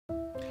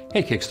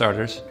Hey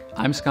Kickstarters,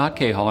 I'm Scott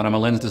Cahall and I'm a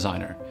lens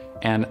designer,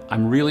 and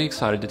I'm really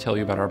excited to tell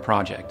you about our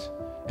project,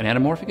 an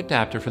anamorphic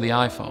adapter for the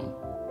iPhone.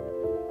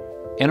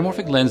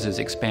 Anamorphic lenses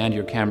expand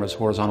your camera's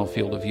horizontal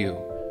field of view.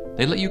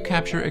 They let you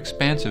capture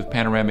expansive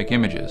panoramic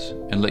images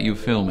and let you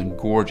film in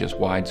gorgeous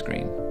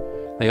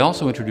widescreen. They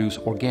also introduce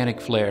organic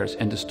flares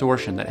and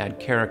distortion that add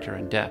character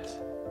and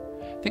depth.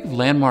 Think of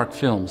landmark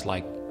films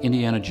like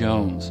Indiana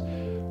Jones,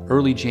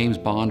 early James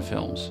Bond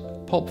films,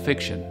 Pulp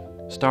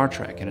Fiction, Star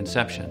Trek, and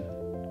Inception.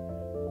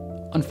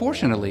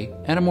 Unfortunately,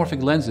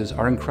 anamorphic lenses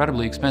are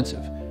incredibly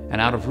expensive and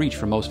out of reach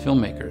for most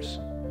filmmakers.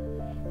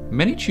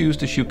 Many choose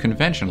to shoot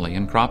conventionally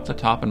and crop the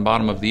top and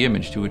bottom of the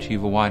image to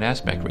achieve a wide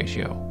aspect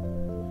ratio.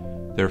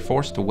 They're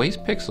forced to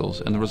waste pixels,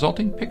 and the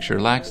resulting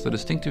picture lacks the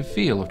distinctive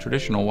feel of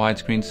traditional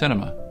widescreen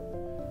cinema.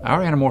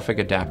 Our anamorphic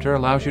adapter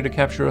allows you to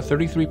capture a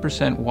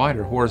 33%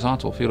 wider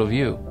horizontal field of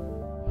view.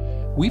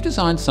 We've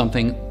designed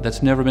something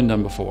that's never been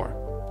done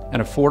before,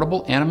 an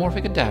affordable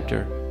anamorphic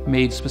adapter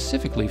made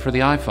specifically for the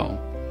iPhone.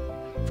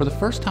 For the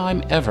first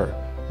time ever,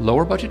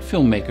 lower budget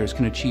filmmakers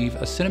can achieve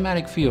a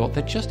cinematic feel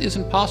that just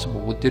isn't possible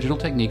with digital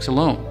techniques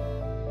alone.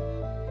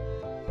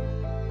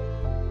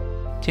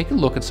 Take a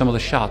look at some of the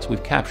shots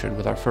we've captured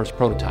with our first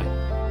prototype.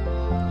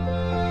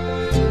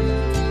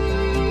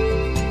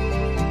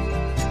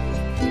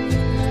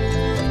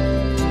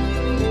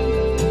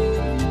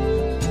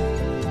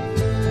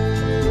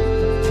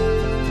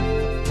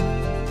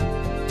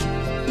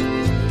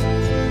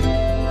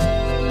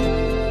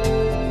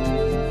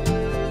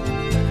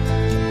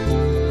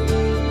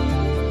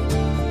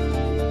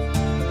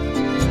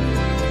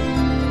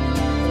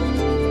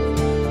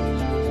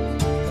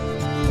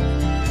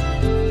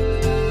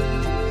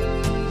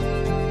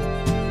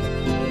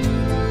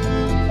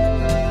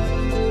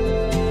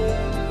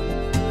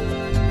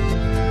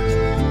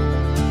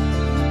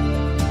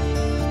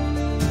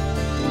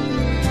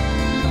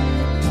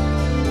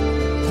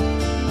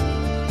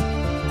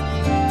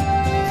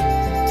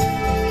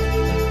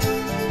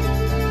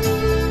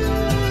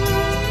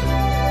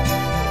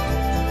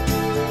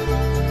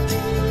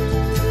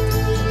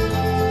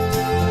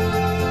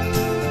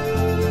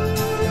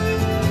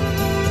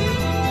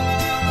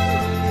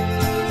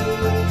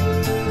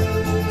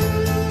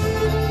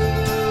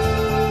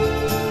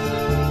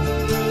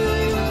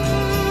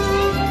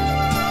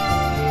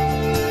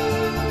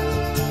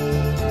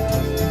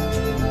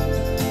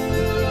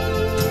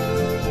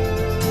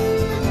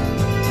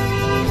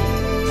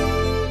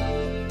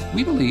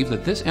 We believe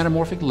that this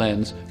anamorphic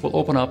lens will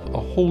open up a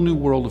whole new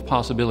world of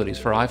possibilities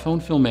for iPhone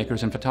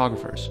filmmakers and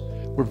photographers.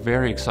 We're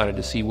very excited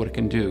to see what it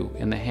can do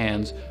in the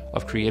hands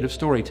of creative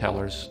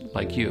storytellers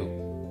like you.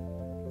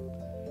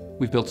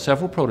 We've built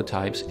several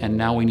prototypes, and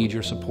now we need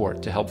your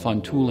support to help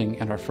fund tooling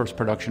and our first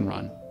production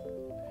run.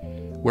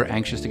 We're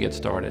anxious to get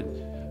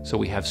started, so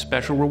we have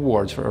special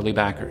rewards for early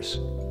backers.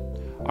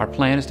 Our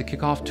plan is to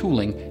kick off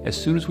tooling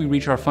as soon as we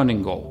reach our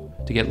funding goal,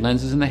 to get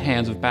lenses in the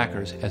hands of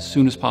backers as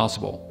soon as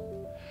possible.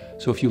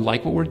 So if you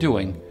like what we're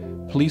doing,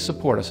 please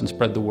support us and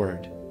spread the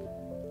word.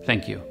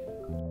 Thank you.